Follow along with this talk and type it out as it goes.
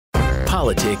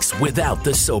politics without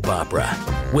the soap opera,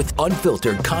 with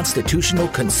unfiltered constitutional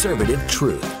conservative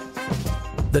truth.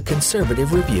 The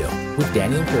Conservative Review with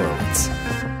Daniel Horowitz.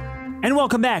 And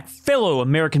welcome back, fellow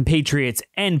American patriots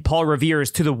and Paul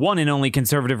Reveres, to the one and only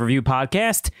Conservative Review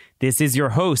podcast. This is your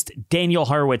host, Daniel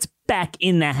Horowitz, back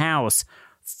in the house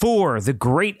for the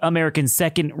great American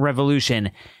Second Revolution.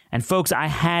 And folks, I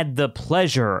had the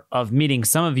pleasure of meeting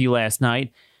some of you last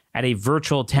night at a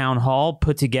virtual town hall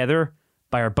put together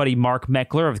by our buddy Mark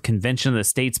Meckler of the Convention of the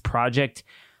States Project.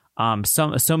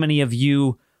 So many of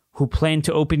you who plan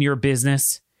to open your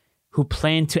business, who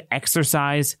plan to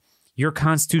exercise your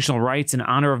constitutional rights in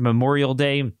honor of Memorial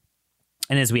Day.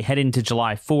 And as we head into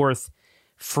July 4th,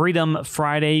 Freedom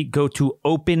Friday, go to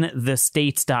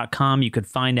openthestates.com. You could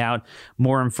find out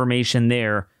more information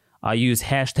there. Use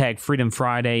hashtag Freedom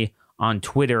Friday on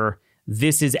Twitter.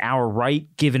 This is our right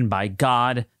given by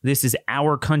God. This is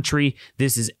our country.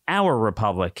 This is our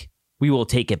republic. We will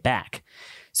take it back.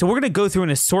 So we're going to go through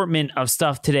an assortment of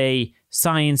stuff today,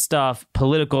 science stuff,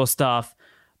 political stuff,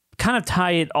 kind of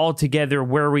tie it all together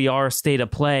where we are, state of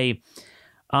play.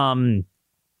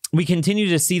 We continue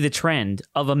to see the trend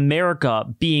of America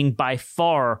being by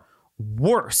far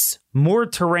worse, more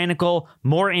tyrannical,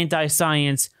 more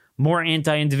anti-science, more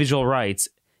anti-individual rights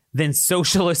than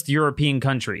socialist European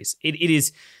countries. It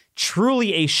is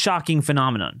truly a shocking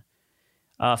phenomenon.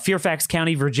 Fairfax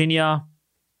County, Virginia,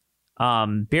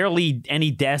 barely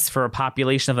any deaths for a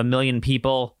population of 1 million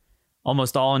people,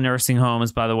 almost all in nursing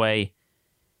homes, by the way.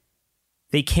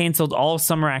 They canceled all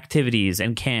summer activities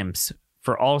and camps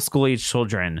for all school-age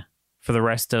children for the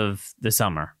rest of the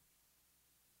summer.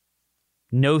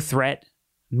 No threat,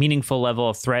 meaningful level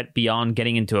of threat beyond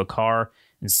getting into a car,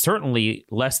 and certainly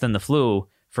less than the flu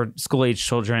for school-age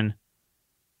children.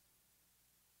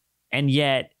 And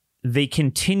yet, they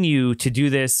continue to do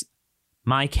this.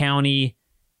 My county,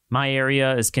 my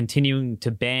area is continuing to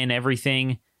ban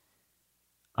everything,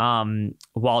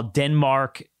 while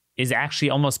Denmark is actually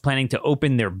almost planning to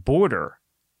open their border,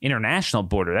 international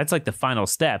border. That's like the final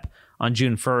step on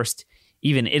June 1st.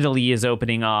 Even Italy is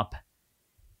opening up.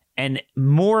 And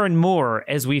more,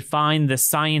 as we find the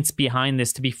science behind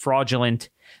this to be fraudulent,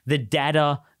 the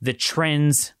data, the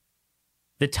trends,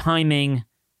 the timing,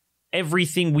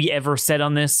 everything we ever said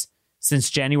on this since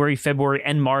January, February,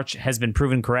 and March has been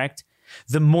proven correct,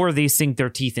 the more they sink their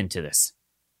teeth into this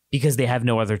because they have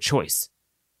no other choice.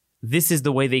 This is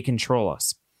the way they control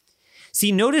us.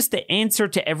 See, notice the answer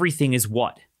to everything is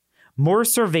what? More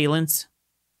surveillance,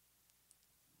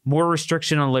 more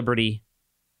restriction on liberty,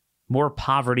 more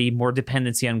poverty, more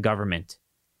dependency on government.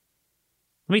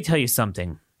 Let me tell you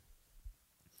something.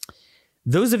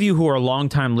 Those of you who are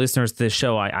longtime listeners to this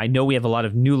show, I know we have a lot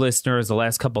of new listeners the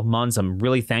last couple of months. I'm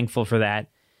really thankful for that.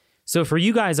 So for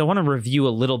you guys, I want to review a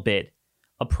little bit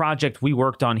a project we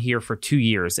worked on here for 2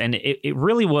 years. And it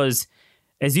really was,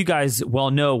 as you guys well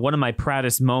know, one of my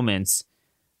proudest moments,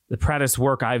 the proudest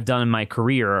work I've done in my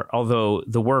career, although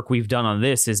the work we've done on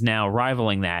this is now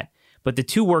rivaling that. But the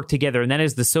two work together, and that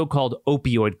is the so-called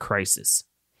opioid crisis.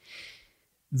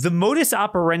 The modus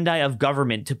operandi of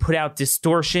government to put out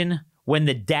distortion when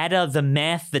the data, the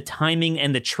math, the timing,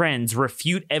 and the trends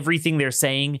refute everything they're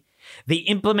saying. They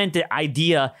implement the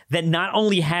idea that not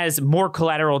only has more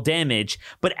collateral damage,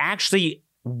 but actually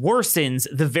worsens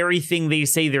the very thing they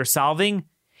say they're solving.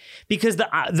 Because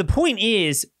the point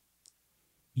is,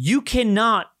 you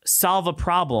cannot solve a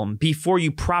problem before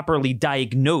you properly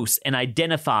diagnose and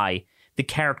identify the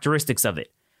characteristics of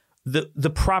it.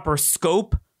 The proper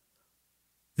scope,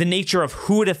 the nature of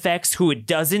who it affects, who it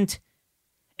doesn't.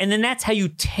 And then that's how you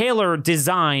tailor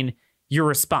design your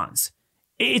response.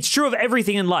 It's true of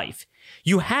everything in life.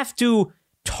 You have to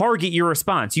target your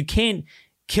response. You can't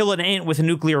kill an ant with a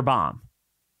nuclear bomb.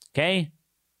 Okay?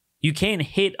 You can't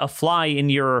hit a fly in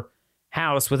your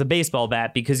house with a baseball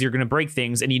bat because you're going to break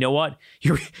things. And you know what?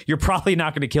 You're probably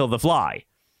not going to kill the fly.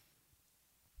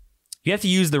 You have to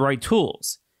use the right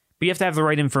tools, but you have to have the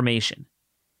right information.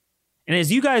 And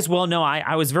as you guys well know,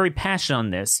 I was very passionate on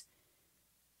this.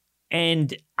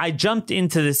 And I jumped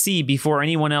into the sea before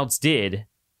anyone else did.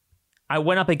 I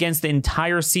went up against the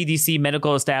entire CDC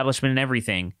medical establishment and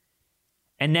everything.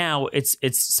 And now it's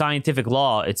scientific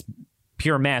law. It's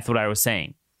pure math, what I was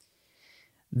saying.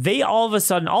 All of a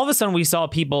sudden, we saw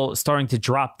people starting to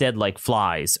drop dead like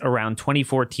flies around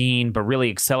 2014, but really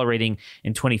accelerating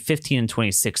in 2015 and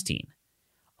 2016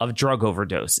 of drug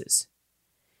overdoses.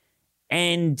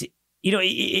 And, you know,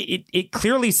 it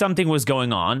clearly something was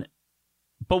going on,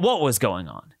 but what was going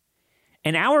on?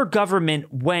 And our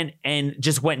government went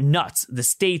nuts. The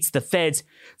states, the feds,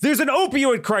 there's an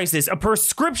opioid crisis, a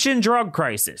prescription drug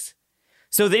crisis.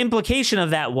 So the implication of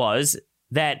that was,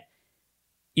 that,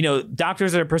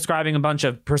 doctors are prescribing a bunch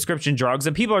of prescription drugs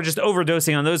and people are just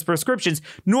overdosing on those prescriptions.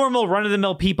 Normal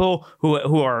run-of-the-mill people who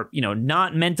are,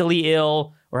 not mentally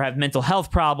ill or have mental health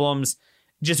problems,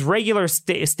 just regular,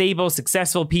 stable,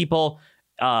 successful people,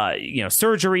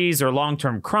 surgeries or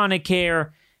long-term chronic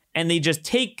care, and they just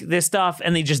take this stuff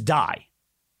and they just die.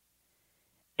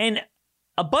 And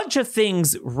a bunch of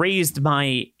things raised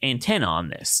my antenna on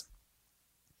this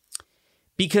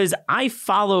because I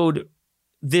followed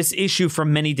this issue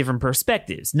from many different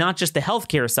perspectives, not just the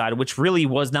healthcare side, which really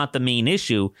was not the main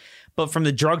issue, but from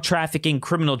the drug trafficking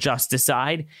criminal justice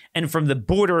side and from the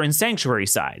border and sanctuary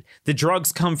side. The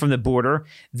drugs come from the border.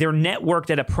 They're networked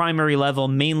at a primary level,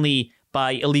 mainly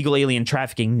by illegal alien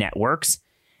trafficking networks,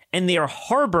 and they are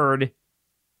harbored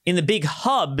in the big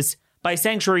hubs by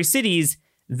sanctuary cities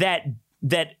that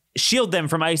shield them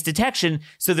from ICE detection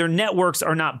so their networks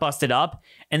are not busted up.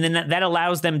 And then that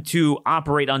allows them to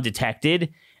operate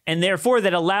undetected. And therefore,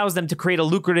 that allows them to create a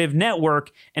lucrative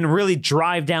network and really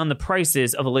drive down the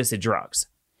prices of illicit drugs.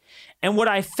 And what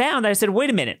I found, I said, wait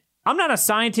a minute, I'm not a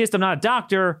scientist, I'm not a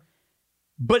doctor,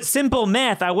 but simple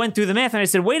math, I went through the math and I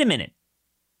said, wait a minute.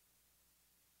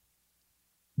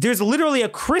 There's literally a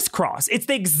crisscross. It's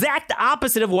the exact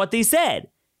opposite of what they said.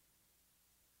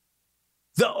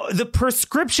 The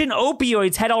prescription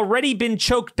opioids had already been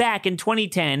choked back in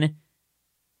 2010.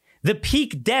 The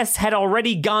peak deaths had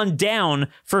already gone down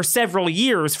for several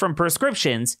years from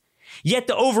prescriptions. Yet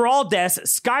the overall deaths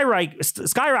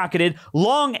skyrocketed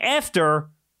long after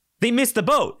they missed the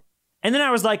boat. And then I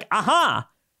was like, aha,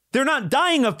 they're not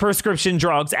dying of prescription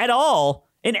drugs at all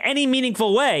in any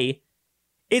meaningful way.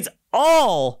 It's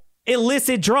all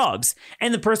illicit drugs.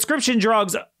 And the prescription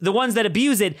drugs, the ones that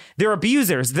abuse it, they're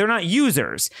abusers. They're not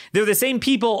users. They're the same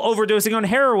people overdosing on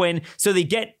heroin, so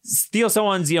they steal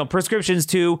someone's, prescriptions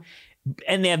too,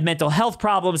 and they have mental health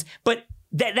problems. But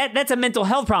that's a mental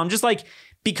health problem. Just like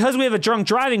because we have a drunk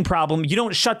driving problem, you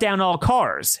don't shut down all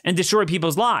cars and destroy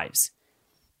people's lives.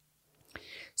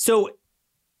 So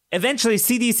eventually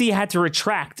CDC had to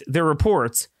retract their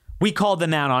reports. We called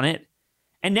them out on it.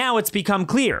 And now it's become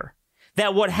clear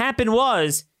that what happened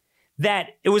was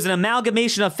that it was an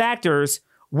amalgamation of factors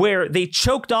where they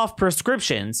choked off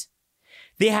prescriptions.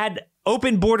 They had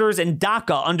open borders and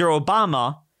DACA under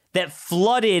Obama that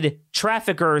flooded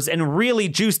traffickers and really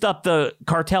juiced up the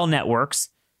cartel networks.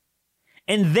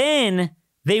 And then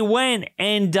they went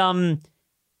and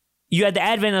you had the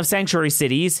advent of sanctuary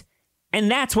cities. And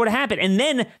that's what happened. And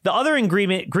then the other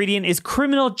ingredient is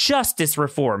criminal justice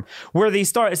reform, where they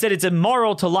said it's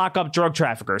immoral to lock up drug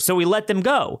traffickers. So we let them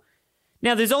go.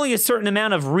 Now, there's only a certain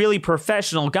amount of really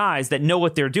professional guys that know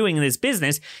what they're doing in this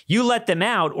business. You let them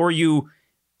out or you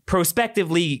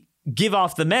prospectively give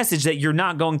off the message that you're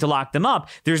not going to lock them up.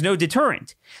 There's no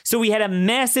deterrent. So we had a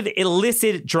massive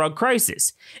illicit drug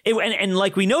crisis. And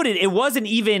like we noted, it wasn't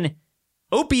even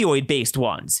opioid-based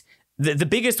ones. The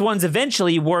biggest ones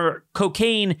eventually were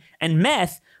cocaine and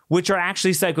meth, which are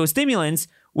actually psychostimulants,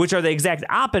 which are the exact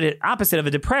opposite of a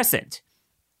depressant.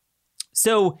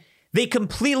 So they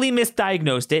completely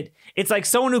misdiagnosed it. It's like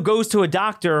someone who goes to a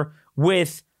doctor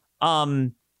with, a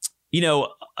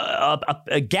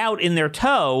gout in their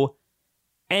toe,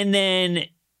 and then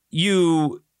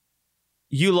you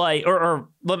like, or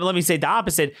let me say the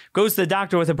opposite, goes to the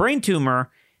doctor with a brain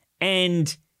tumor,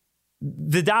 and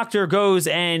the doctor goes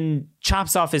and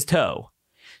chops off his toe.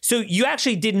 So you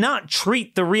actually did not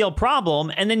treat the real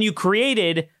problem, and then you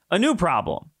created a new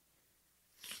problem.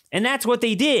 And that's what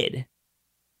they did.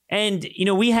 And,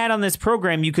 we had on this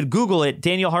program, you could Google it,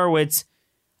 Daniel Horowitz,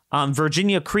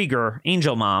 Virginia Krieger,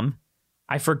 Angel Mom.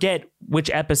 I forget which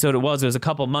episode it was. It was a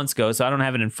couple months ago, so I don't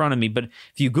have it in front of me. But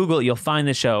if you Google it, you'll find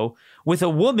the show with a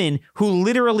woman who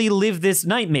literally lived this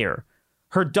nightmare.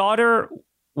 Her daughter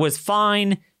was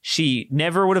fine. She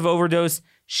never would have overdosed.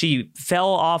 She fell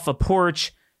off a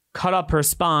porch, cut up her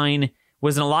spine,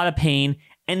 was in a lot of pain,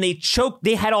 and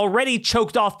they had already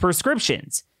choked off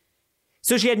prescriptions.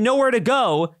 So she had nowhere to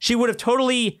go. She would have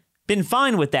totally been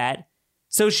fine with that.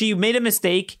 So she made a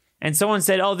mistake, and someone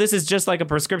said, oh, this is just like a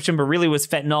prescription, but really was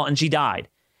fentanyl, and she died.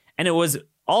 And it was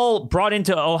all brought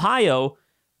into Ohio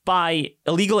by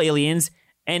illegal aliens.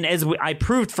 And as I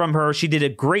proved from her, she did a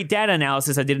great data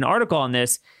analysis. I did an article on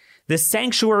this. The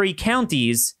sanctuary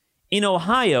counties in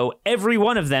Ohio, every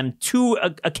one of them, to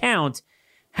a count,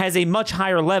 has a much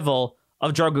higher level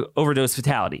of drug overdose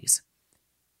fatalities.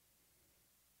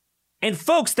 And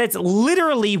folks, that's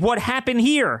literally what happened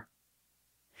here.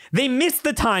 They missed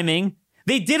the timing.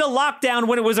 They did a lockdown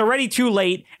when it was already too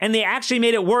late, and they actually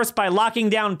made it worse by locking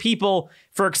down people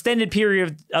for extended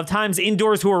period of times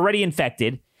indoors who were already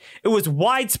infected. It was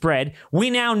widespread. We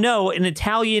now know an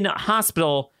Italian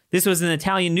hospital, this was in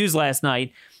Italian news last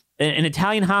night, an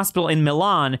Italian hospital in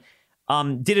Milan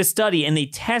did a study and they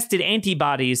tested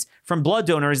antibodies from blood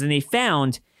donors and they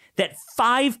found that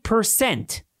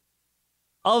 5%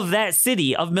 of that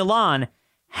city of Milan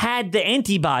had the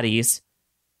antibodies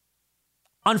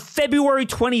on February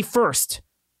 21st.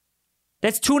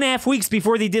 That's 2.5 weeks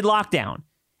before they did lockdown.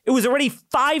 It was already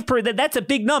 5%. That's a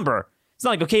big number. It's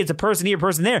not like, okay, it's a person here,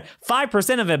 person there.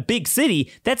 5% of a big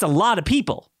city, that's a lot of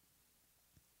people.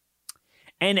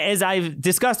 And as I've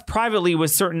discussed privately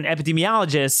with certain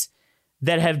epidemiologists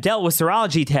that have dealt with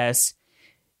serology tests,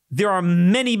 there are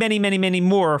many, many, many, many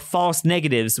more false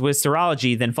negatives with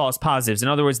serology than false positives. In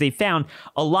other words, they found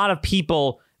a lot of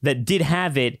people that did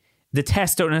have it, the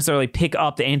tests don't necessarily pick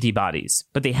up the antibodies,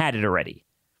 but they had it already.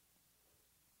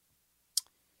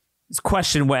 It's a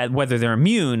question whether they're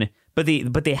immune, but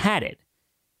they had it.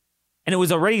 And it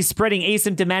was already spreading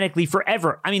asymptomatically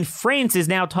forever. I mean, France is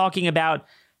now talking about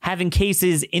having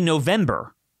cases in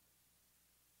November.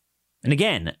 And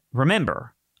again,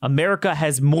 remember, America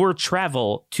has more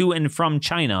travel to and from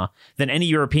China than any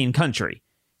European country.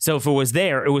 So if it was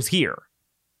there, it was here.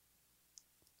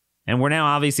 And we're now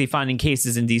obviously finding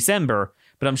cases in December,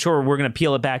 but I'm sure we're going to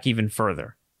peel it back even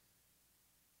further.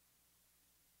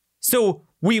 So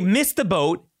we missed the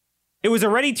boat. It was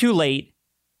already too late.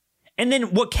 And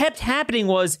then what kept happening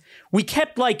was we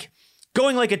kept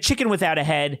going like a chicken without a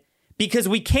head because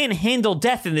we can't handle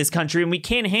death in this country and we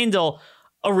can't handle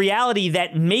a reality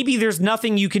that maybe there's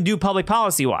nothing you can do public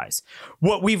policy wise.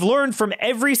 What we've learned from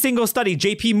every single study,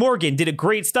 JP Morgan did a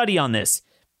great study on this.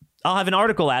 I'll have an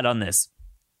article out on this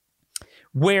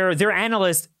where their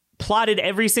analysts plotted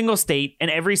every single state and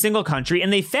every single country,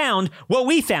 and they found what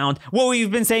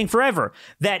we've been saying forever,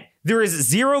 that there is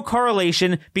zero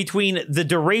correlation between the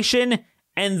duration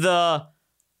and the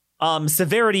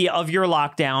severity of your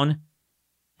lockdown,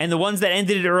 and the ones that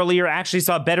ended it earlier actually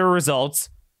saw better results.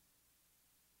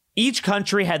 Each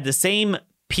country had the same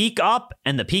peak up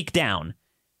and the peak down.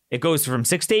 It goes from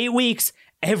 6 to 8 weeks.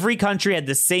 Every country had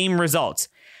the same results.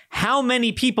 How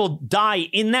many people die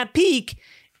in that peak?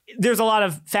 There's a lot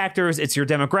of factors. It's your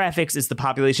demographics. It's the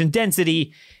population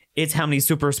density. It's how many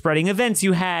super spreading events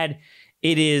you had.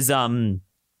 It is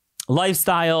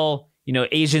lifestyle.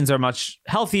 Asians are much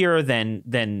healthier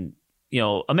than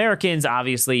Americans,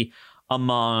 obviously,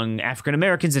 among African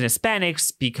Americans and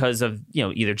Hispanics because of,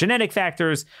 either genetic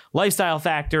factors, lifestyle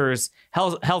factors,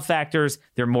 health factors.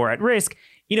 They're more at risk,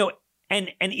 and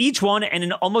each one, and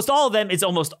in almost all of them, it's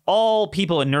almost all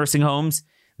people in nursing homes.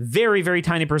 Very, very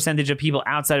tiny percentage of people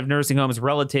outside of nursing homes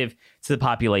relative to the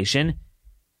population.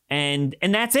 And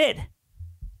that's it.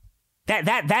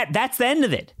 That's the end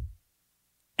of it.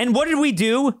 And what did we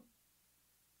do?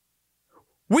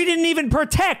 We didn't even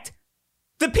protect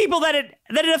the people that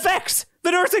it affects,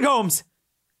 the nursing homes.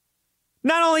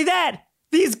 Not only that,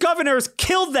 these governors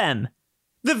killed them.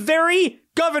 The very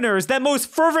governors that most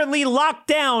fervently locked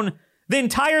down the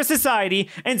entire society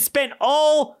and spent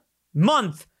all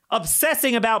month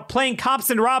obsessing about playing cops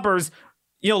and robbers,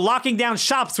 locking down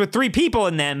shops with 3 people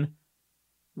in them.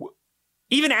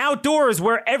 Even outdoors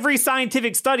where every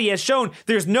scientific study has shown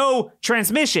there's no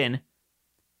transmission.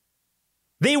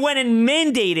 They went and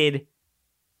mandated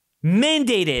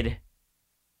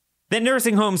that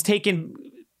nursing homes take in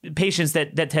patients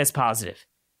that test positive.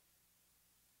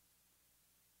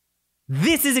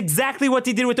 This is exactly what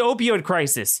they did with the opioid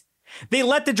crisis. They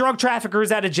let the drug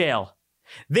traffickers out of jail.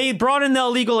 They brought in the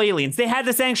illegal aliens. They had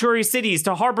the sanctuary cities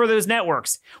to harbor those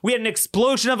networks. We had an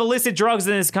explosion of illicit drugs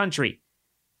in this country.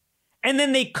 And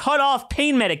then they cut off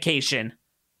pain medication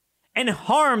and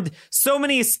harmed so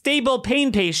many stable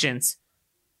pain patients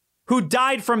who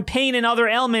died from pain and other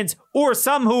ailments, or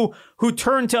some who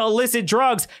turned to illicit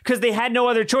drugs because they had no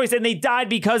other choice and they died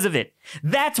because of it.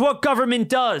 That's what government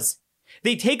does.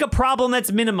 They take a problem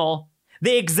that's minimal,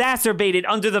 they exacerbate it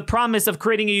under the promise of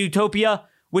creating a utopia,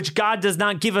 which God does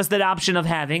not give us that option of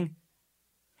having.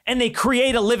 And they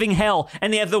create a living hell,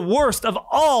 and they have the worst of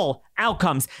all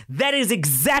outcomes. That is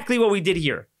exactly what we did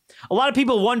here. A lot of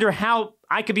people wonder how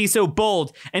I could be so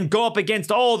bold and go up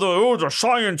against all the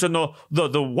science and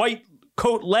the white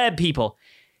coat lab people.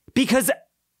 Because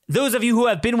those of you who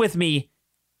have been with me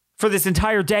for this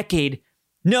entire decade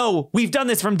know we've done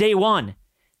this from day one.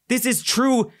 This is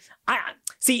true.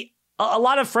 A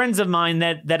lot of friends of mine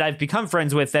that I've become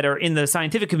friends with that are in the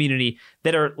scientific community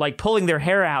that are pulling their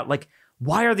hair out.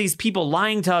 Why are these people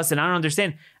lying to us? And I don't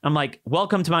understand. I'm like,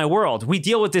 welcome to my world. We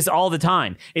deal with this all the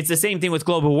time. It's the same thing with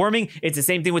global warming. It's the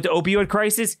same thing with the opioid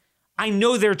crisis. I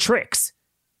know their tricks.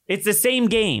 It's the same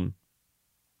game.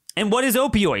 And what is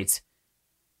opioids?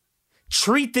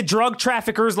 treat the drug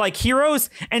traffickers like heroes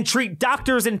and treat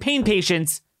doctors and pain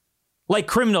patients like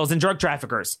criminals and drug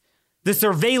traffickers. The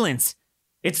surveillance,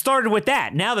 it started with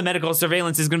that. Now the medical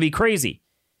surveillance is going to be crazy.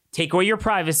 Take away your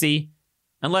privacy,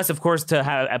 unless, of course,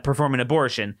 to perform an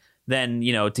abortion. Then,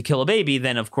 to kill a baby,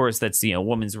 then, of course, that's,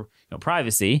 woman's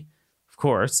privacy, of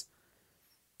course.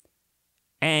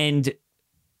 And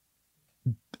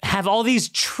have all these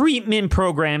treatment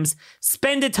programs,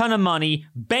 spend a ton of money,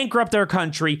 bankrupt our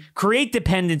country, create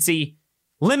dependency,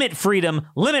 limit freedom,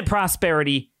 limit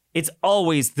prosperity. It's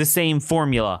always the same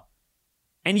formula.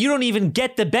 And you don't even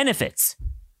get the benefits.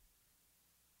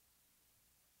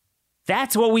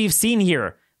 That's what we've seen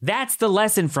here. That's the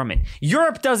lesson from it.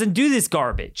 Europe doesn't do this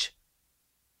garbage.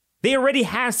 They already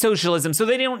have socialism, so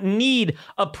they don't need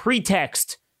a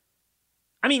pretext.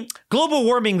 I mean, global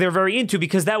warming they're very into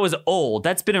because that was old.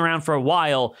 That's been around for a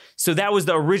while. So that was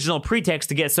the original pretext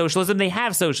to get socialism. They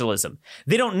have socialism.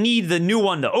 They don't need the new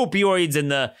one, the opioids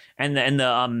and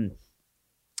the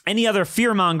any other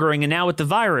fear mongering. And now with the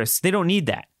virus, they don't need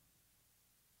that.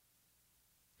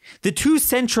 The two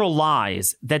central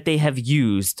lies that they have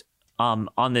used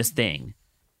on this thing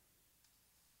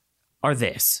are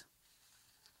this.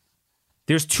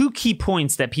 There's two key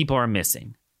points that people are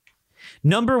missing.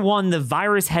 Number one, the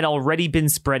virus had already been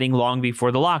spreading long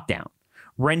before the lockdown,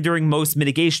 rendering most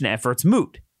mitigation efforts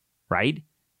moot, right?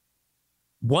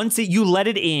 Once you let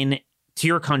it in to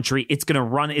your country, it's going to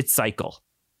run its cycle.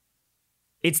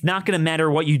 It's not going to matter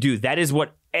what you do. That is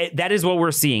what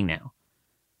we're seeing now.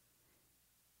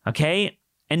 Okay?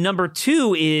 And number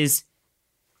two is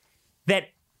that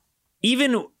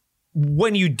even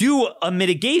when you do a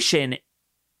mitigation,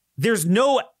 there's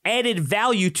no added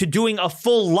value to doing a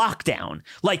full lockdown.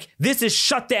 Like, this is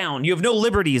shut down. You have no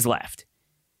liberties left.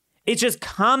 It's just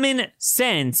common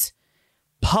sense,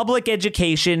 public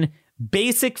education,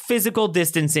 basic physical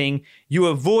distancing. You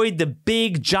avoid the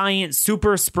big, giant,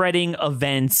 super spreading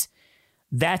events.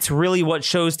 That's really what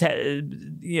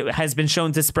has been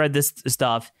shown to spread this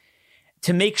stuff.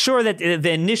 To make sure that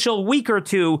the initial week or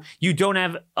two, you don't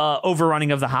have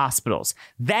overrunning of the hospitals.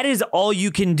 That is all you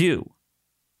can do.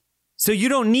 So you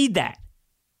don't need that.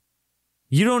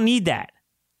 You don't need that.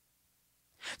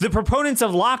 The proponents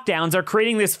of lockdowns are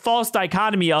creating this false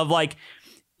dichotomy of like,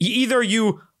 either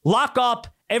you lock up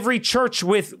every church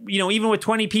with, even with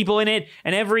 20 people in it,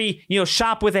 and every,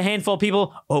 shop with a handful of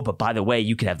people. Oh, but by the way,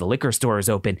 you could have the liquor stores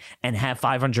open and have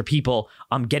 500 people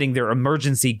getting their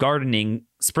emergency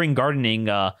spring gardening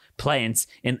plants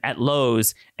at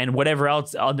Lowe's and whatever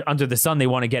else under the sun they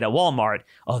want to get at Walmart.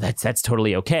 Oh, that's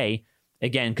totally okay.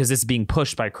 Again, because this is being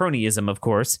pushed by cronyism, of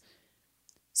course.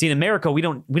 See, in America, we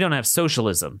don't have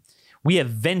socialism. We have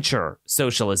venture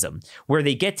socialism, where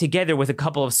they get together with a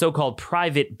couple of so-called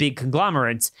private big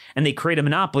conglomerates and they create a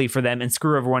monopoly for them and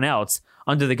screw everyone else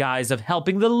under the guise of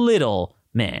helping the little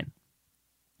man.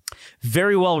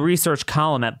 Very well-researched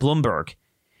column at Bloomberg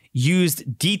used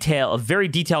a very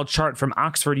detailed chart from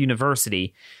Oxford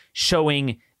University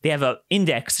showing they have an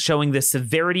index showing the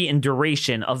severity and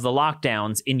duration of the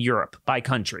lockdowns in Europe by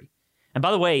country. And by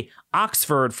the way,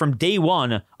 Oxford from day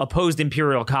one opposed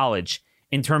Imperial College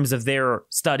in terms of their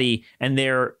study and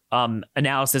their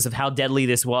analysis of how deadly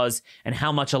this was and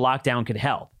how much a lockdown could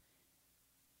help.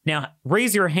 Now,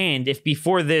 raise your hand if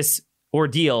before this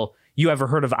ordeal you ever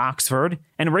heard of Oxford,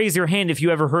 and raise your hand if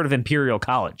you ever heard of Imperial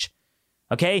College.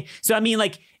 Okay? So, I mean,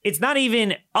 it's not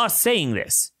even us saying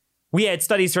this. We had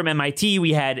studies from MIT,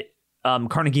 we had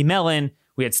Carnegie Mellon,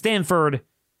 we had Stanford.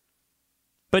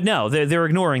 But no, they're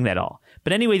ignoring that all.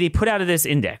 But anyway, they put out this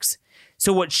index.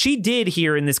 So what she did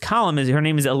here in this column is, her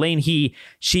name is Elaine He,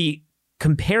 she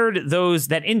compared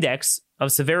that index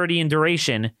of severity and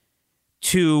duration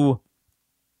to,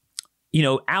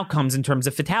 outcomes in terms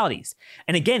of fatalities.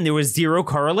 And again, there was zero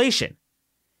correlation.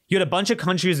 You had a bunch of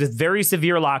countries with very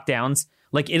severe lockdowns,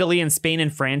 like Italy and Spain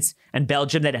and France and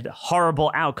Belgium, that had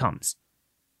horrible outcomes.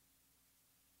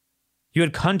 You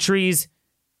had countries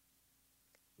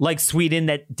like Sweden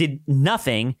that did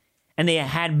nothing, and they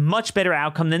had much better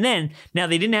outcome than then. Now,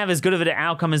 they didn't have as good of an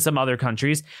outcome as some other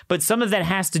countries, but some of that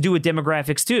has to do with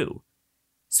demographics too.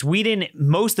 Sweden,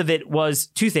 most of it was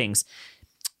two things.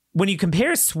 When you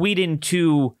compare Sweden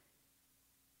to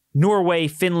Norway,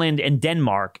 Finland, and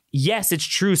Denmark, yes, it's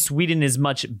true Sweden is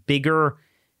much bigger,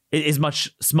 is much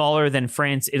smaller than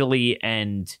France, Italy,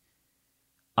 and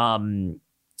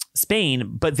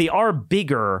Spain, but they are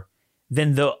bigger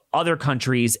than the other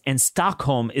countries, and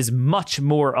Stockholm is much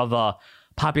more of a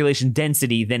population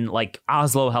density than like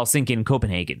Oslo, Helsinki, and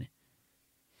Copenhagen.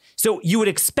 So you would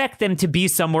expect them to be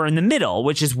somewhere in the middle,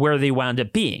 which is where they wound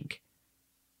up being.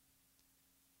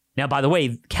 Now, by the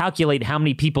way, calculate how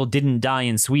many people didn't die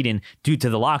in Sweden due to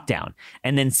the lockdown,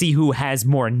 and then see who has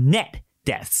more net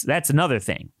deaths. That's another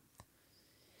thing.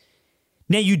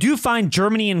 Now, you do find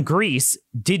Germany and Greece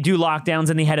did do lockdowns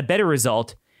and they had a better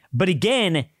result. But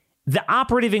again, the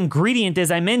operative ingredient,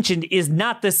 as I mentioned, is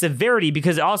not the severity,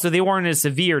 because also they weren't as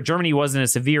severe. Germany wasn't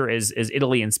as severe as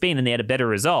Italy and Spain, and they had a better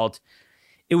result.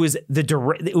 It was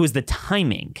the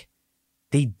timing.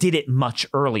 They did it much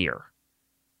earlier.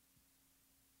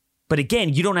 But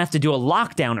again, you don't have to do a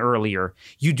lockdown earlier.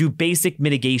 You do basic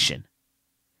mitigation.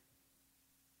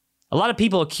 A lot of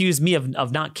people accuse me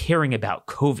of not caring about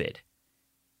COVID.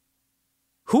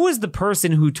 Who is the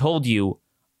person who told you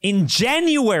in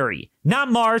January,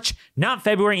 not March, not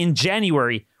February, in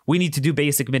January, we need to do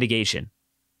basic mitigation?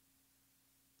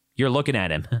 You're looking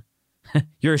at him.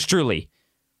 Yours truly.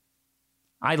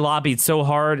 I lobbied so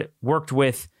hard, worked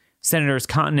with Senators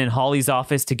Cotton and Hawley's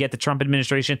office to get the Trump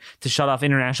administration to shut off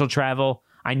international travel.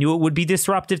 I knew it would be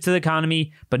disruptive to the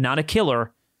economy, but not a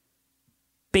killer.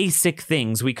 Basic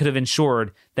things we could have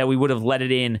ensured that we would have let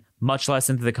it in much less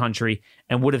into the country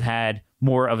and would have had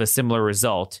more of a similar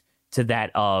result to that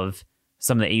of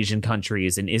some of the Asian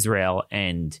countries in Israel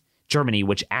and Germany,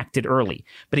 which acted early.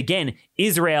 But again,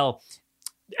 Israel,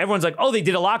 everyone's like, oh, they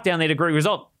did a lockdown, they had a great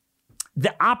result.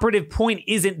 The operative point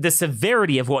isn't the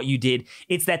severity of what you did.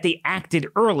 It's that they acted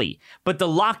early. But the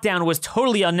lockdown was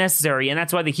totally unnecessary. And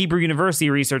that's why the Hebrew University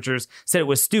researchers said it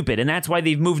was stupid. And that's why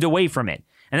they've moved away from it.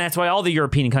 And that's why all the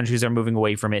European countries are moving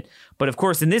away from it. But of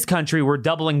course, in this country, we're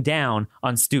doubling down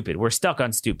on stupid. We're stuck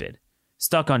on stupid,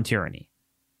 stuck on tyranny.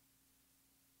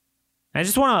 I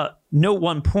just want to note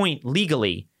one point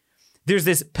legally. There's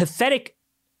this pathetic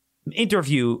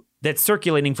interview that's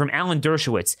circulating from Alan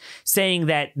Dershowitz saying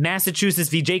that Massachusetts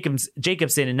v.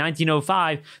 Jacobson in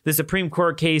 1905, the Supreme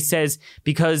Court case says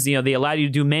because, they allowed you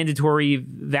to do mandatory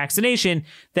vaccination,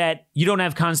 that you don't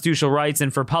have constitutional rights,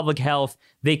 and for public health,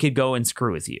 they could go and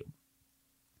screw with you.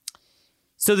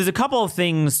 So there's a couple of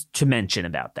things to mention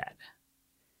about that.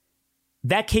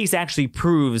 That case actually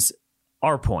proves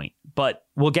our point, but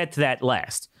we'll get to that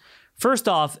last. First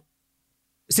off,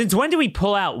 since when do we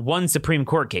pull out one Supreme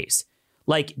Court case?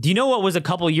 Like, do you know what was a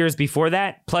couple years before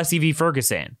that? Plessy v.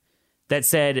 Ferguson, that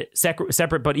said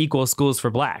separate but equal schools for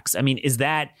blacks. I mean,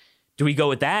 do we go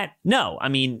with that? No. I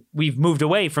mean, we've moved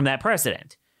away from that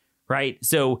precedent, right?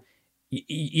 So,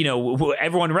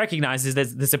 everyone recognizes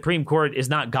that the Supreme Court is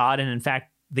not God, and in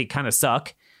fact, they kind of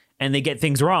suck, and they get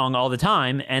things wrong all the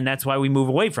time, and that's why we move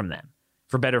away from them,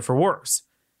 for better or for worse.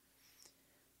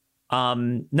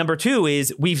 Number two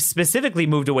is we've specifically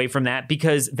moved away from that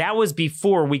because that was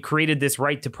before we created this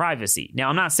right to privacy. Now,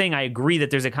 I'm not saying I agree that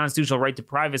there's a constitutional right to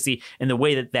privacy in the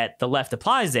way that the left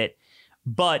applies it,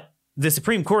 but the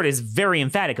Supreme Court is very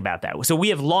emphatic about that. So we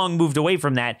have long moved away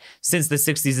from that since the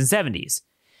 60s and 70s.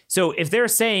 So if they're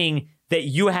saying that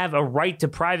you have a right to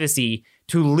privacy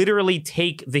to literally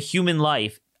take the human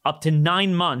life up to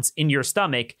 9 months in your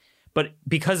stomach, but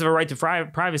because of a right to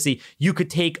privacy, you could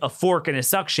take a fork and a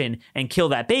suction and kill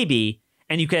that baby,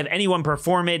 and you could have anyone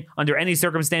perform it under any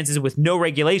circumstances with no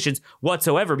regulations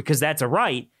whatsoever because that's a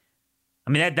right.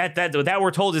 I mean, that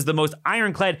we're told is the most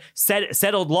ironclad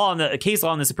settled law in the case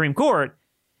law in the Supreme Court.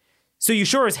 So you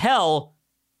sure as hell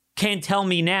can't tell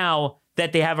me now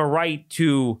that they have a right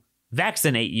to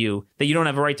vaccinate you, that you don't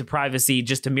have a right to privacy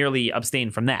just to merely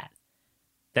abstain from that.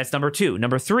 That's number two.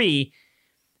 Number three,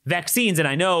 vaccines. And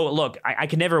I know, look, I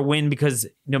can never win because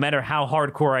no matter how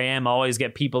hardcore I am, I always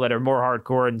get people that are more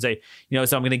hardcore and say,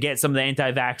 so I'm going to get some of the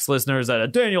anti-vax listeners,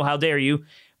 Daniel, how dare you?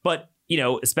 But,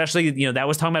 especially, that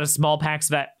was talking about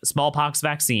a smallpox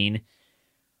vaccine.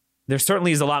 There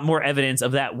certainly is a lot more evidence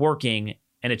of that working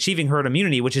and achieving herd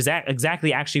immunity, which is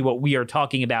exactly actually what we are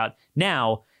talking about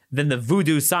now, than the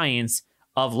voodoo science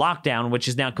of lockdown, which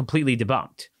is now completely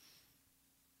debunked.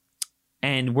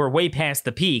 And we're way past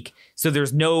the peak, so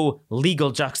there's no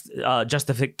legal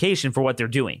justification for what they're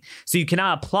doing. So you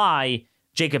cannot apply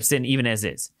Jacobson even as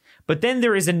is. But then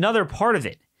there is another part of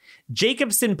it.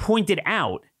 Jacobson pointed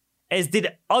out, as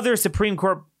did other Supreme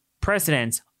Court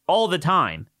precedents all the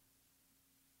time,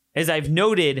 as I've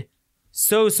noted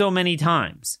so many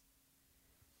times,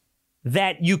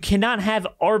 that you cannot have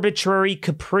arbitrary,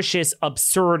 capricious,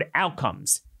 absurd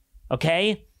outcomes.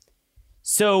 Okay?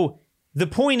 So the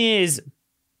point is,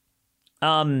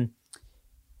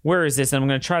 where is this? I'm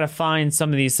going to try to find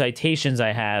some of these citations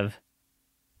I have.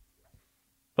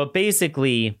 But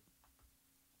basically,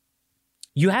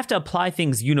 you have to apply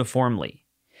things uniformly.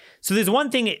 So there's one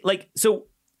thing, so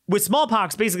with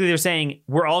smallpox, basically they're saying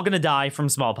we're all going to die from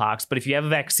smallpox, but if you have a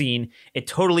vaccine, it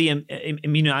totally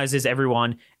immunizes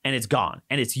everyone and it's gone.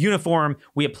 And it's uniform.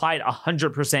 We apply it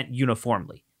 100%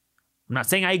 uniformly. I'm not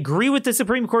saying I agree with the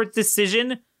Supreme Court's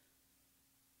decision,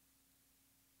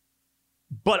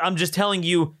 but I'm just telling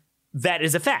you that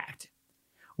is a fact.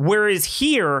 Whereas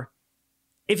here,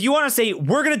 if you want to say,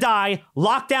 we're going to die,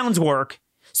 lockdowns work,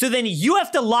 so then you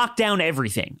have to lock down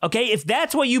everything, okay? If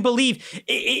that's what you believe,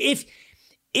 if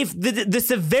the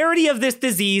severity of this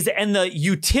disease and the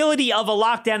utility of a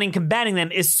lockdown in combating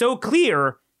them is so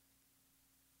clear,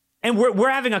 and we're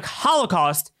having a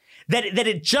holocaust, that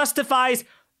it justifies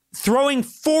throwing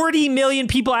 40 million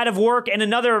people out of work and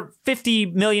another 50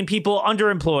 million people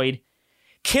underemployed,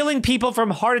 killing people from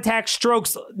heart attacks,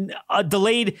 strokes,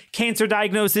 delayed cancer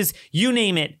diagnosis, you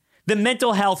name it, the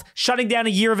mental health, shutting down a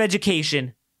year of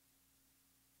education.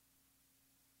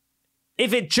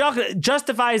 If it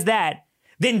justifies that,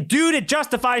 then dude, it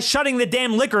justifies shutting the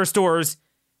damn liquor stores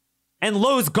and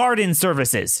Lowe's garden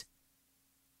services.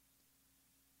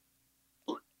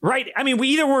 Right? I mean,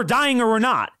 we're dying or we're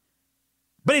not.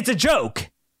 But it's a joke.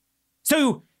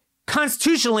 So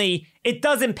constitutionally, it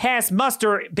doesn't pass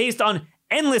muster based on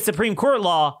endless Supreme Court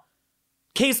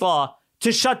case law,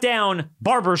 to shut down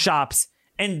barbershops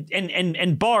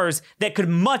and bars that could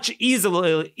much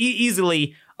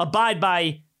easily abide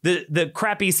by the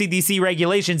crappy CDC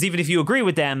regulations, even if you agree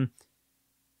with them,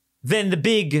 than the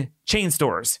big chain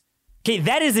stores. Okay,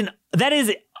 there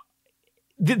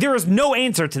is no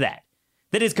answer to that.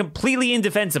 That is completely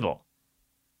indefensible.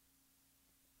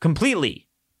 Completely.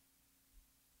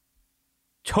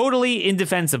 Totally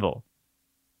indefensible.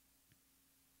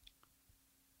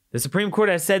 The Supreme Court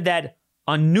has said that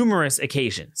on numerous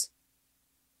occasions.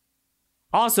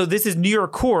 Also, this is New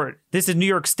York court. This is New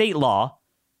York state law.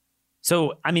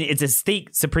 So, I mean, it's a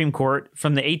state Supreme Court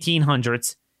from the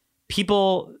 1800s.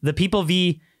 The People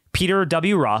v. Peter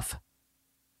W. Ruff.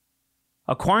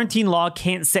 A quarantine law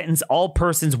can't sentence all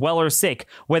persons well or sick,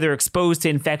 whether exposed to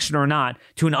infection or not,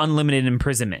 to an unlimited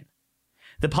imprisonment.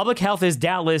 The public health is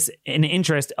doubtless an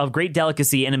interest of great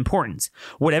delicacy and importance.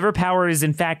 Whatever power is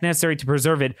in fact necessary to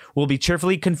preserve it will be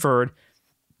cheerfully conferred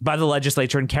by the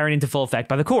legislature and carried into full effect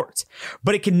by the courts.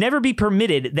 But it can never be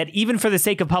permitted that even for the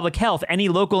sake of public health, any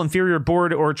local inferior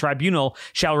board or tribunal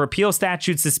shall repeal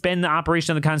statutes, suspend the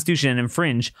operation of the Constitution, and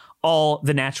infringe all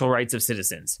the natural rights of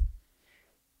citizens.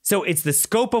 So it's the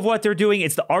scope of what they're doing.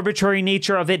 It's the arbitrary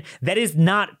nature of it that is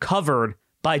not covered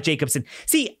by Jacobson.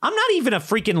 See, I'm not even a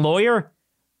freaking lawyer.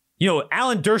 You know,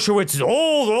 Alan Dershowitz is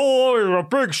you're a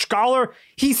big scholar.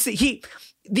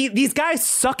 These guys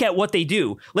suck at what they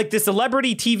do. Like the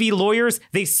celebrity TV lawyers,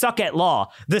 they suck at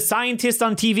law. The scientists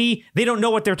on TV, they don't know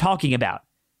what they're talking about.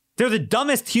 They're the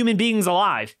dumbest human beings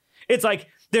alive. It's like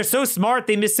they're so smart,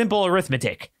 they miss simple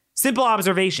arithmetic. Simple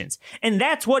observations. And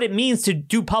that's what it means to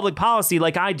do public policy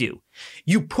like I do.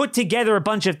 You put together a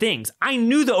bunch of things. I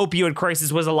knew the opioid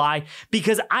crisis was a lie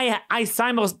because I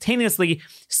simultaneously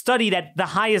studied at the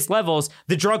highest levels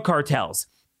the drug cartels,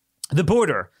 the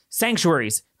border,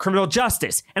 sanctuaries, criminal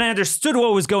justice, and I understood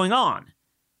what was going on.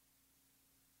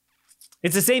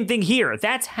 It's the same thing here.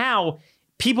 That's how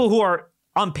people who are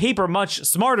on paper much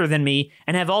smarter than me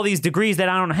and have all these degrees that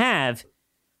I don't have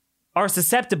are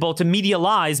susceptible to media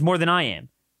lies more than I am.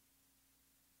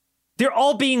 They're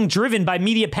all being driven by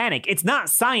media panic. It's not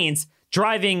science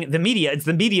driving the media. It's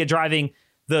the media driving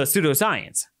the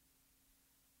pseudoscience.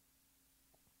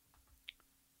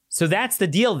 So that's the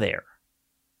deal there.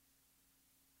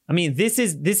 I mean, this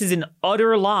is an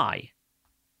utter lie.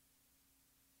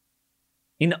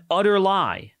 An utter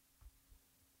lie.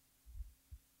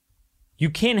 You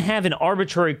can't have an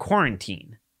arbitrary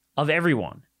quarantine of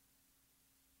everyone.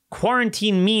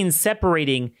 Quarantine means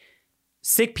separating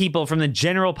sick people from the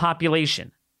general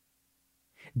population.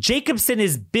 Jacobson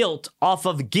is built off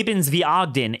of Gibbons v.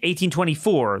 Ogden,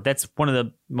 1824. That's one of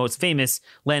the most famous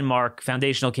landmark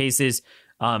foundational cases.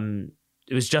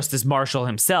 It was Justice Marshall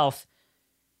himself.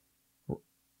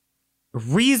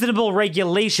 Reasonable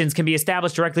regulations can be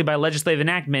established directly by legislative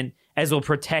enactment as will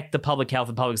protect the public health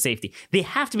and public safety. They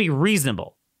have to be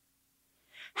reasonable.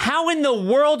 How in the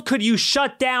world could you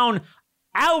shut down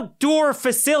outdoor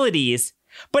facilities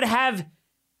but have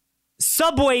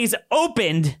subways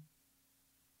opened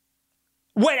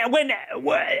when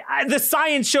the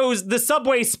science shows the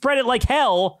subway spread it like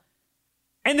hell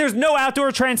and there's no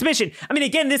outdoor transmission? I mean,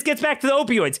 again, this gets back to the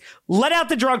opioids. Let out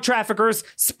the drug traffickers,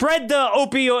 spread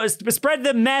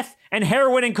the meth and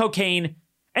heroin and cocaine,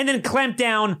 and then clamp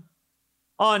down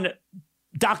on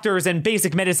doctors and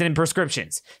basic medicine and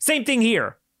prescriptions. Same thing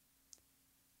here.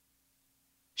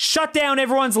 Shut down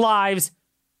everyone's lives.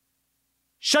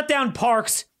 Shut down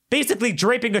parks, basically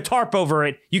draping a tarp over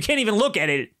it. You can't even look at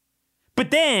it. But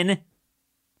then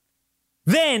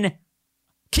Then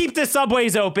keep the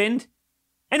subways open.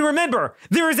 And remember,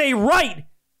 there is a right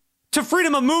to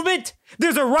freedom of movement.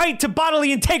 There's a right to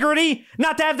bodily integrity,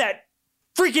 not to have that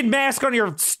freaking mask on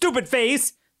your stupid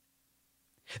face.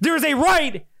 There is a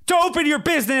right to open your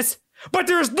business, but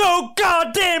there's no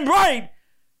goddamn right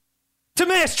to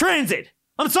mass transit.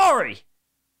 I'm sorry.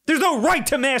 There's no right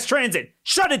to mass transit.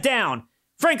 Shut it down.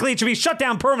 Frankly, it should be shut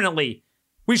down permanently.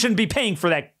 We shouldn't be paying for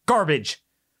that garbage.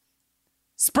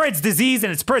 Spreads disease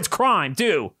and it spreads crime,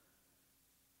 too.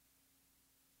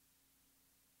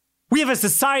 We have a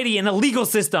society and a legal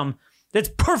system that's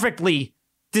perfectly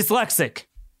dyslexic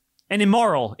and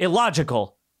immoral,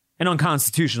 illogical, and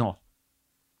unconstitutional.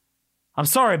 I'm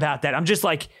sorry about that. I'm just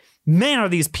like, man, are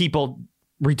these people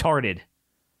retarded.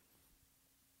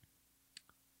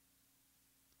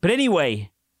 But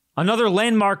anyway, another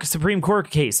landmark Supreme Court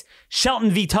case,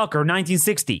 Shelton v. Tucker,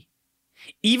 1960.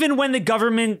 Even when the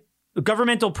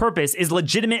governmental purpose is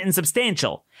legitimate and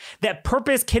substantial, that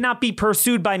purpose cannot be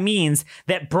pursued by means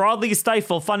that broadly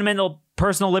stifle fundamental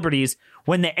personal liberties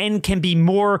when the end can be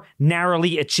more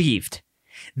narrowly achieved.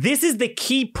 This is the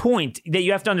key point that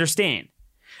you have to understand.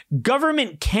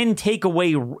 Government can take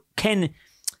away,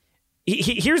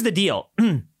 here's the deal.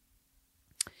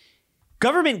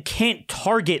 Government can't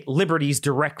target liberties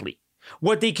directly.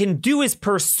 What they can do is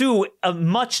pursue a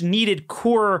much needed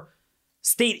core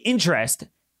state interest.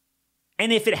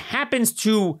 And if it happens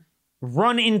to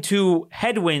run into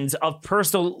headwinds of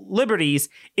personal liberties,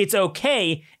 it's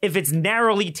okay if it's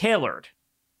narrowly tailored.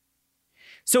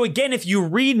 So again, if you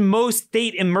read most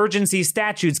state emergency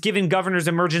statutes giving governors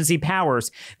emergency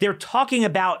powers, they're talking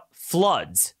about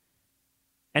floods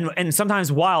and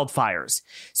sometimes wildfires.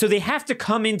 So they have to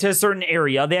come into a certain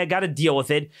area. They got to deal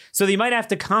with it. So they might have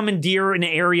to commandeer an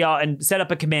area and set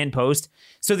up a command post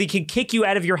so they can kick you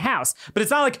out of your house. But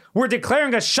it's not like we're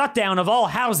declaring a shutdown of all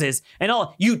houses and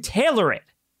all. You tailor it.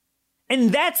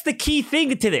 And that's the key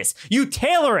thing to this. You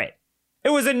tailor it. It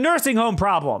was a nursing home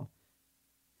problem.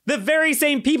 The very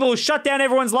same people who shut down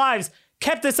everyone's lives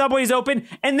kept the subways open.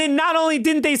 And then not only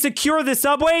didn't they secure the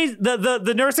subways,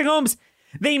 the nursing homes,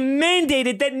 they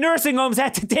mandated that nursing homes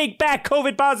had to take back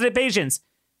COVID positive patients.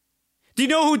 Do you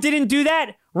know who didn't do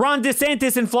that? Ron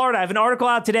DeSantis in Florida. I have an article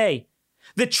out today.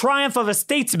 The triumph of a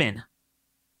statesman.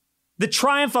 The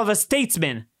triumph of a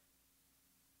statesman.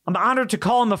 I'm honored to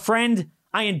call him a friend.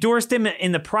 I endorsed him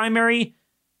in the primary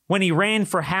when he ran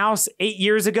for House 9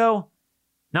 years ago.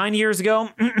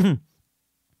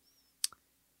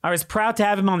 I was proud to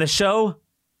have him on the show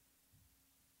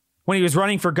when he was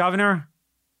running for governor.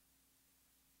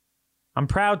 I'm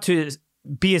proud to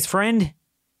be his friend.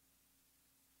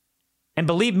 And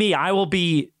believe me, I will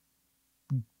be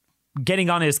getting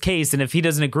on his case. And if he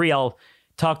doesn't agree, I'll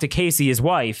talk to Casey, his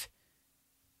wife.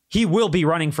 He will be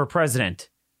running for president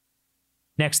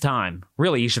next time.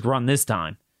 Really, he should run this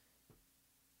time.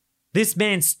 This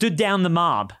man stood down the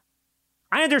mob.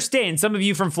 I understand some of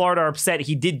you from Florida are upset.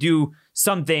 He did do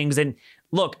some things. And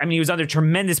look, I mean, he was under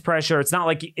tremendous pressure. It's not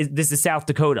like this is South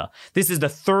Dakota. This is the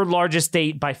third largest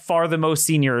state, by far the most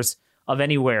seniors of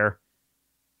anywhere.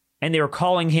 And they were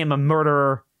calling him a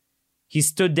murderer. He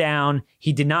stood down.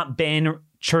 He did not ban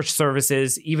church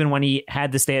services, even when he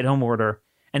had the stay-at-home order.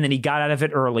 And then he got out of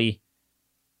it early.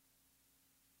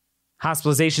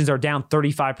 Hospitalizations are down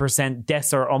 35%.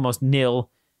 Deaths are almost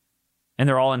nil. And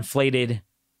they're all inflated.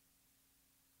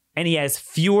 And he has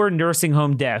fewer nursing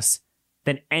home deaths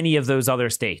than any of those other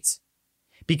states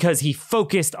because he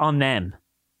focused on them.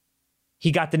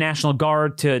 He got the National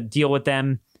Guard to deal with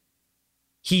them.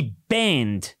 He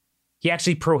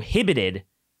actually prohibited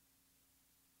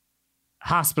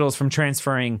hospitals from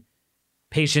transferring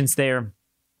patients there.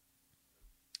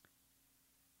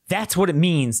 That's what it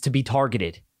means to be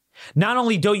targeted. Not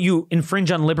only don't you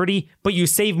infringe on liberty, but you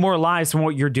save more lives from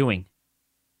what you're doing.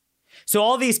 So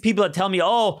all these people that tell me,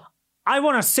 oh, I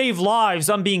want to save lives,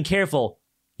 I'm being careful.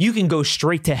 You can go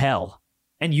straight to hell,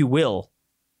 and you will.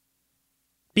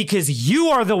 Because you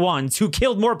are the ones who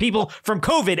killed more people from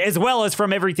COVID as well as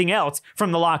from everything else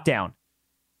from the lockdown.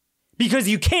 Because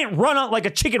you can't run out like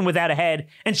a chicken without a head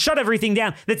and shut everything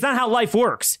down. That's not how life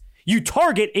works. You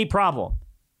target a problem.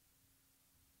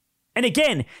 And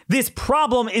again, this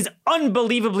problem is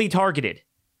unbelievably targeted.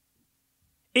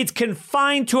 It's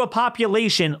confined to a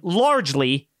population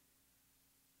largely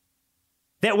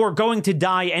that we're going to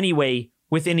die anyway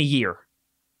within a year.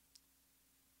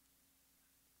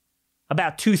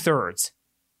 About 2/3.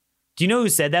 Do you know who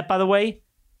said that, by the way?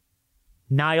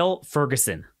 Niall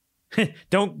Ferguson.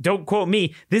 Don't quote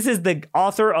me. This is the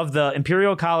author of the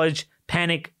Imperial College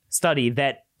panic study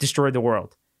that destroyed the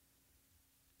world.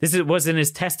 Was in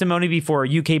his testimony before a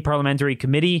UK parliamentary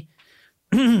committee.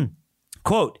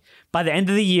 Quote, by the end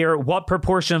of the year, what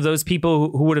proportion of those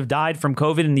people who would have died from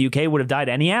COVID in the UK would have died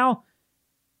anyhow?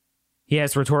 He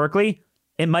asked rhetorically.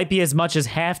 It might be as much as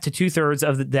half to 2/3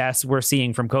 of the deaths we're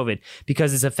seeing from COVID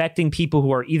because it's affecting people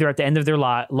who are either at the end of their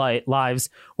lives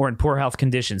or in poor health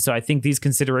conditions. So I think these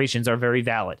considerations are very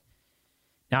valid.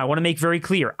 Now, I want to make very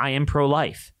clear, I am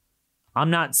pro-life.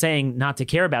 I'm not saying not to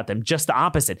care about them, just the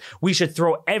opposite. We should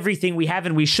throw everything we have,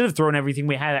 and we should have thrown everything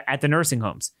we had at the nursing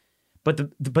homes.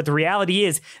 But the reality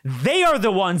is they are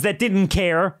the ones that didn't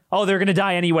care. Oh, they're going to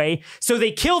die anyway. So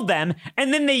they killed them.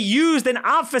 And then they used and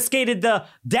obfuscated the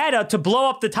data to blow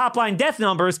up the top line death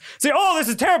numbers. Say, oh, this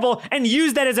is terrible. And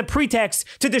use that as a pretext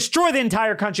to destroy the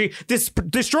entire country,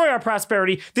 destroy our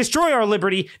prosperity, destroy our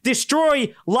liberty,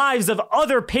 destroy lives of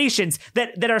other patients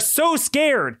that are so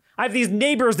scared. I have these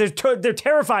neighbors. They're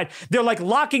terrified. They're like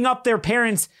locking up their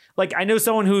parents. Like I know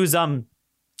someone who's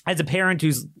has a parent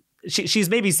who's she's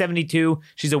maybe 72.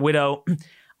 She's a widow.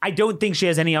 I don't think she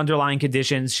has any underlying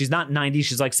conditions. She's not 90.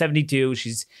 She's like 72.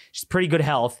 She's pretty good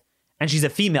health. And she's a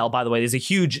female, by the way. There's a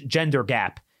huge gender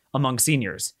gap among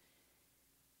seniors.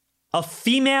 A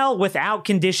female without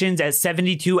conditions at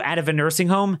 72 out of a nursing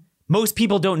home, most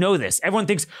people don't know this. Everyone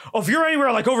thinks, oh, if you're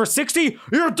anywhere like over 60,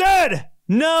 you're dead.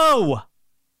 No.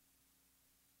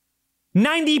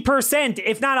 90%,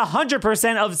 if not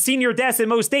 100% of senior deaths in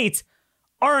most states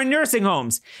are in nursing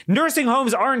homes. Nursing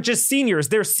homes aren't just seniors.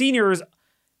 They're seniors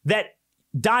that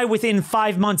die within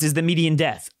 5 months is the median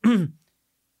death.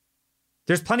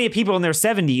 There's plenty of people in their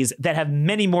 70s that have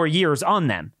many more years on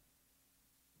them.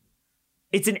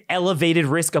 It's an elevated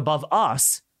risk above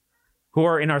us who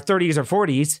are in our 30s or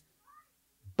 40s.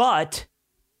 But,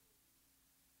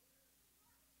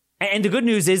 and the good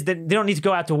news is that they don't need to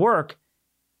go out to work.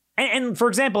 And for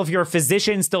example, if you're a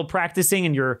physician still practicing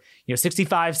and you're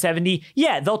 65, 70,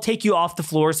 yeah, they'll take you off the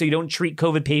floor so you don't treat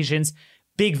COVID patients.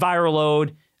 Big viral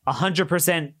load,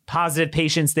 100% positive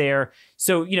patients there.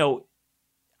 So,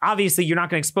 obviously you're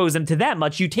not going to expose them to that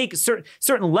much. You take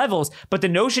certain levels, but the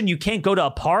notion you can't go to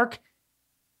a park,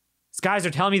 these guys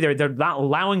are telling me they're not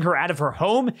allowing her out of her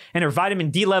home and her vitamin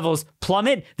D levels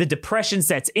plummet. The depression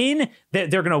sets in. They're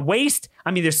going to waste.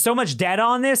 I mean, there's so much data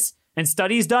on this and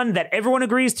studies done that everyone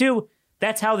agrees to.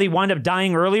 That's how they wind up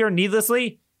dying earlier,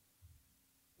 needlessly.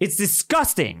 It's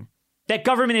disgusting that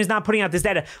government is not putting out this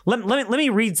data. Let me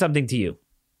read something to you.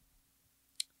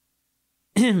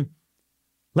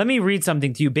 Let me read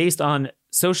something to you based on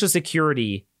Social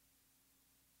Security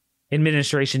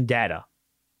Administration data.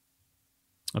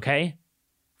 Okay?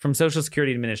 From Social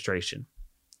Security Administration.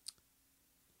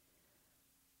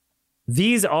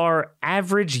 These are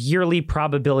average yearly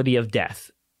probability of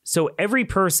death. So every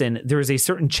person, there is a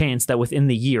certain chance that within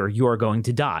the year you are going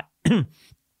to die.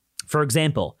 For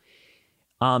example,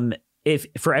 if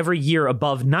for every year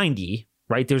above 90,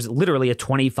 right, there's literally a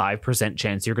 25%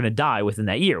 chance you're going to die within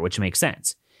that year, which makes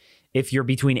sense. If you're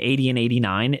between 80 and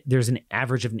 89, there's an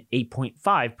average of an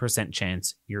 8.5%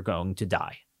 chance you're going to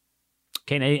die.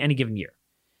 Okay, in any given year.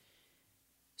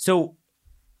 So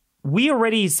we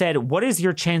already said, what is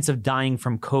your chance of dying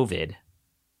from COVID?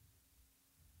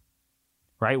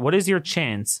 Right? What is your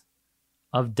chance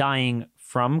of dying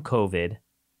from COVID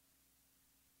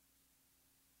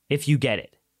if you get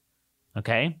it?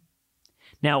 Okay?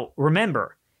 Now,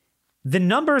 remember, the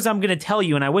numbers I'm going to tell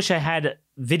you, and I wish I had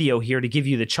video here to give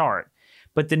you the chart,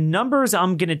 but the numbers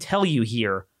I'm going to tell you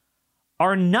here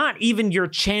are not even your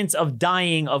chance of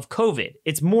dying of COVID.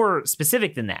 It's more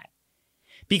specific than that.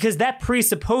 Because that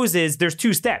presupposes there's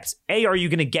two steps. A, are you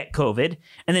going to get COVID?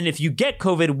 And then if you get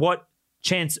COVID, what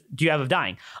chance do you have of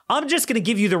dying? I'm just going to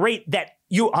give you the rate that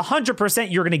you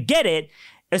 100% you're going to get it.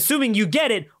 Assuming you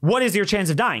get it, what is your chance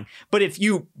of dying? But if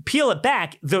you peel it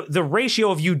back, the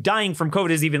ratio of you dying from COVID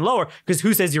is even lower because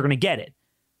who says you're going to get it?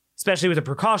 Especially with the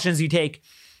precautions you take.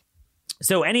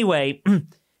 So anyway,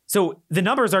 so the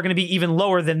numbers are going to be even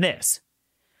lower than this.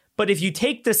 But if you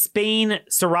take the Spain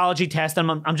serology test,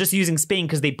 I'm just using Spain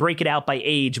because they break it out by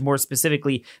age more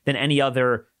specifically than any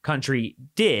other country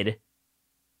did.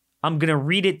 I'm going to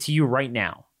read it to you right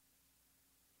now.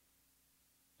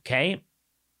 Okay?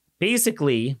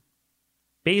 Basically,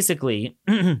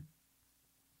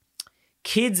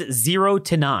 kids 0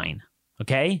 to 9,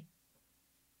 okay?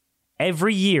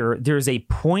 Every year, there's a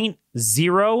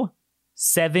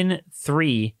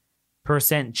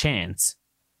 0.073% chance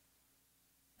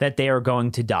that they are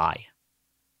going to die.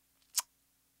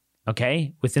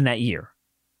 Okay? Within that year.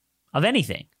 Of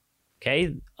anything.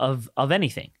 Okay? Of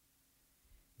anything.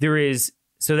 There is,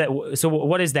 so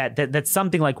what is that? That's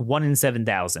something like 1 in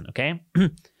 7,000, okay?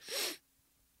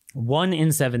 1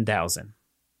 in 7,000.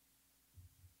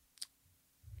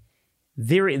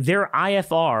 their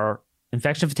IFR,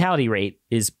 infection fatality rate,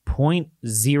 is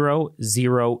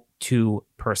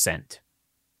 0.002%.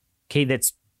 Okay,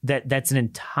 that's an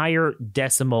entire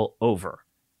decimal over.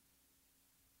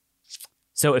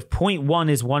 So if 0.1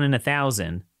 is 1 in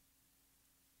 1,000,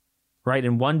 right,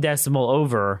 and one decimal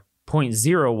over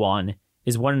 0.01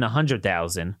 is 1 in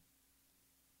 100,000.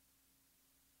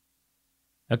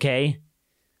 Okay,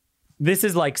 this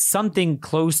is like something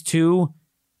close to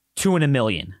 2 in a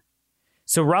million.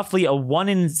 So roughly a 1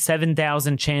 in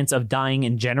 7,000 chance of dying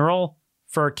in general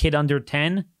for a kid under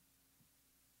 10,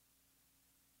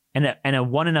 and a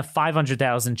 1 in a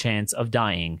 500,000 chance of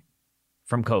dying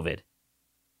from COVID.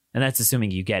 And that's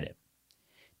assuming you get it.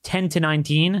 10 to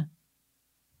 19,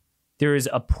 there is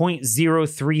a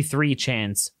 0.033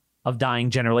 chance of dying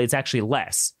generally. It's actually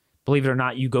less. Believe it or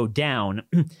not, you go down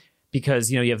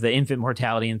because, you have the infant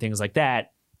mortality and things like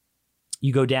that.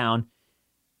 You go down.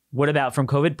 What about from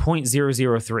COVID?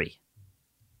 0.003.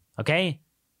 Okay?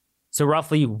 So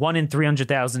roughly 1 in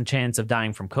 300,000 chance of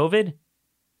dying from COVID,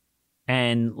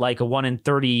 and like a 1 in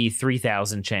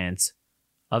 33,000 chance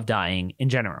of dying in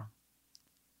general.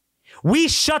 We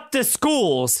shut the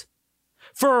schools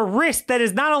for a risk that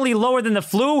is not only lower than the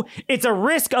flu, it's a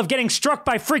risk of getting struck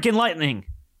by freaking lightning.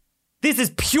 This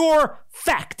is pure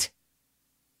fact.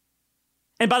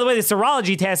 And by the way, the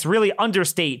serology tests really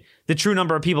understate the true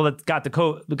number of people that got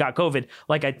COVID,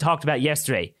 like I talked about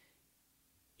yesterday.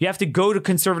 You have to go to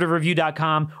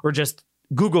conservativereview.com or just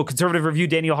Google Conservative Review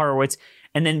Daniel Horowitz,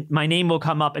 and then my name will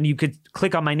come up, and you could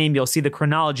click on my name. You'll see the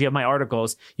chronology of my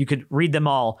articles. You could read them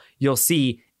all. You'll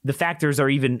see the factors are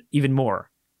even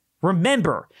more.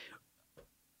 Remember,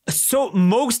 so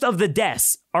most of the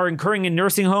deaths are occurring in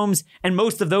nursing homes, and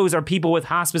most of those are people with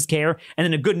hospice care, and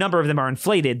then a good number of them are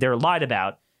inflated. They're lied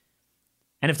about.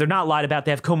 And if they're not lied about,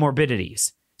 they have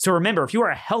comorbidities. So remember, if you are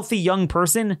a healthy young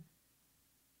person,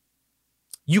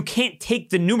 you can't take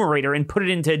the numerator and put it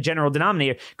into a general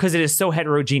denominator because it is so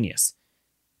heterogeneous.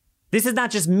 This is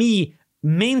not just me.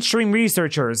 Mainstream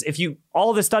researchers,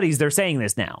 all the studies, they're saying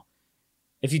this now.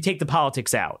 If you take the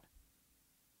politics out.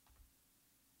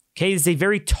 Okay, it's a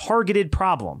very targeted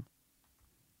problem.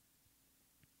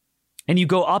 And you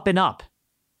go up and up.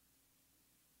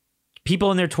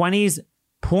 People in their 20s,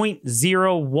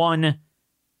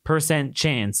 0.01%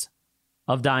 chance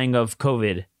of dying of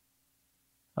COVID.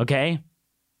 Okay?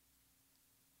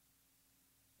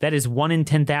 That is 1 in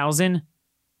 10,000.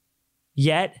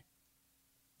 Yet,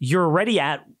 you're already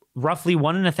at roughly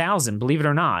 1 in 1,000, believe it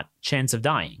or not, chance of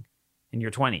dying in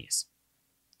your 20s.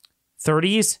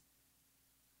 30s,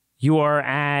 you are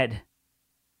at,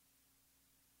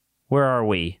 where are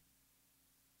we?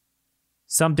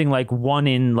 Something like 1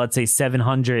 in, let's say,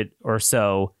 700 or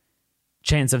so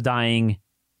chance of dying,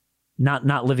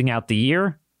 not living out the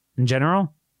year in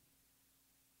general.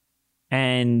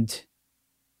 And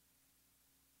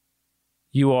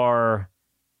you are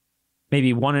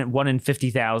maybe 1 in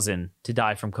 50,000 to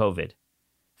die from COVID.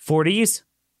 40s,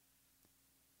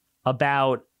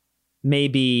 about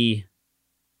maybe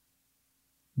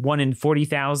 1 in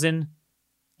 40,000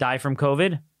 die from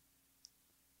COVID.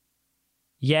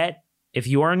 Yet, if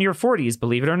you are in your 40s,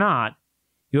 believe it or not,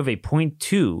 you have a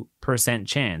 0.2%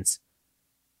 chance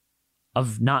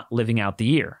of not living out the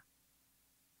year.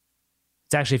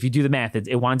 It's actually, if you do the math,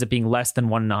 it winds up being less than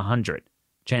 1 in 100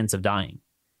 chance of dying.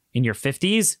 In your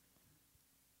 50s,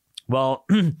 well,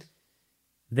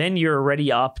 then you're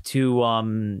already up to, I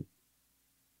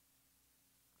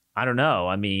don't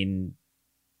know,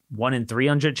 1 in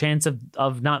 300 chance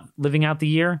of not living out the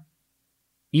year.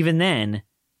 Even then,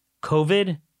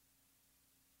 COVID,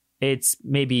 it's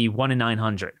maybe 1 in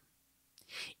 900.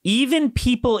 Even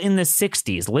people in the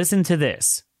 60s, listen to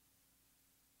this.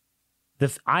 The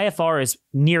IFR is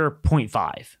near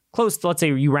 0.5. Close to, let's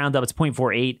say you round up, it's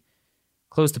 0.48,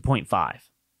 close to 0.5.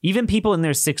 Even people in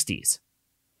their 60s.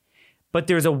 But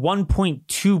there's a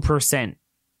 1.2%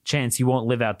 chance you won't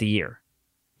live out the year.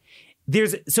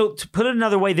 So to put it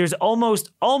another way, there's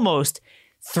almost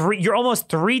you're almost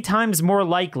 3 times more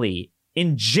likely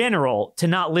in general to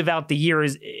not live out the year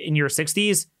in your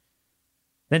 60s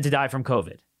than to die from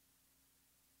COVID.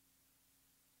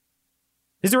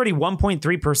 There's already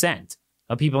 1.3%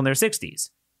 of people in their 60s.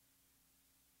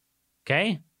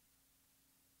 Okay?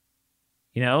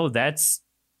 That's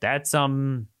I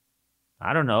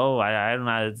don't know. I don't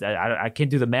know. I can't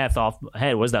do the math off my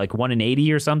head. Was that like 1 in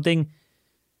 80 or something?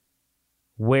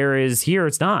 Whereas here,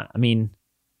 it's not.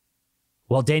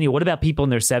 Well, Daniel, what about people in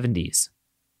their 70s?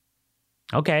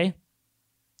 Okay.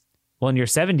 Well, in your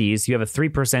 70s, you have a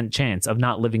 3% chance of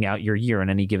not living out your year in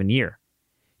any given year.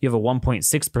 You have a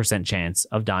 1.6% chance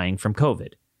of dying from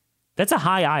COVID. That's a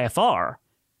high IFR,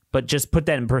 but just put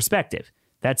that in perspective.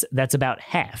 That's about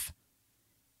half.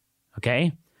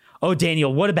 Okay? Oh,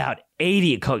 Daniel, what about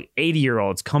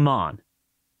 80-year-olds? Come on.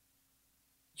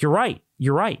 You're right.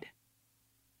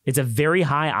 It's a very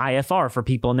high IFR for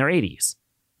people in their 80s.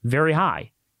 Very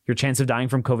high. Your chance of dying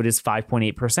from COVID is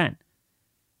 5.8%.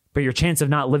 But your chance of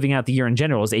not living out the year in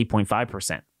general is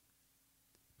 8.5%.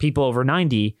 People over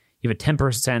 90, you have a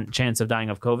 10% chance of dying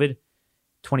of COVID,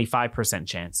 25%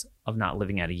 chance of not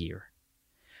living out a year.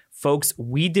 Folks,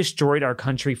 we destroyed our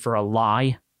country for a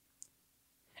lie,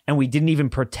 and we didn't even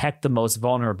protect the most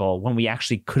vulnerable when we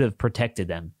actually could have protected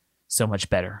them so much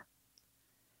better.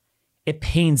 It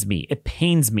pains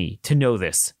me to know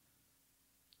this.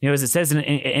 As it says in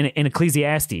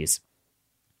Ecclesiastes,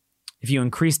 if you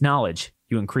increase knowledge,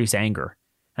 you increase anger.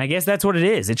 And I guess that's what it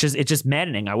is. It's just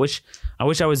maddening. I wish I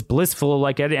was blissful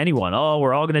like anyone. Oh,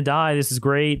 we're all going to die. This is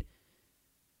great.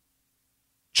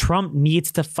 Trump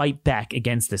needs to fight back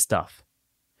against this stuff.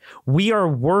 We are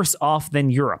worse off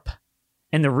than Europe.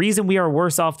 And the reason we are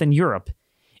worse off than Europe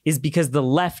is because the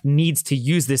left needs to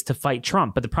use this to fight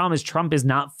Trump. But the problem is Trump is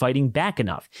not fighting back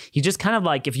enough. He just kind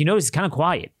of if you notice, he's kind of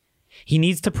quiet. He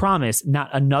needs to promise not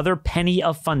another penny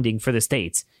of funding for the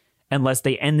states unless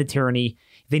they end the tyranny.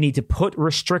 They need to put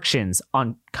restrictions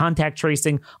on contact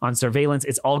tracing, on surveillance.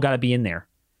 It's all got to be in there.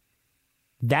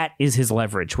 That is his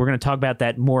leverage. We're going to talk about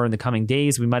that more in the coming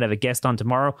days. We might have a guest on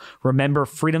tomorrow. Remember,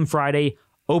 Freedom Friday,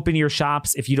 open your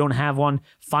shops. If you don't have one,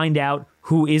 find out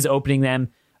who is opening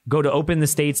them. Go to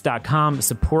openthestates.com,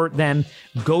 support them.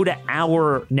 Go to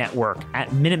our network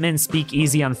at Minutemen Speak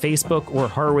Easy on Facebook or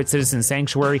Harwitz Citizen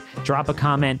Sanctuary. Drop a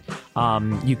comment.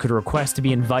 You could request to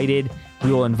be invited.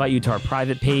 We will invite you to our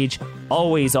private page.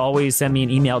 Always send me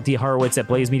an email at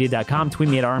dhorowitz@blazemedia.com. Tweet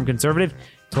me at rmconservative.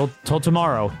 Till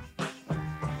tomorrow,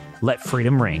 let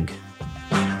freedom ring.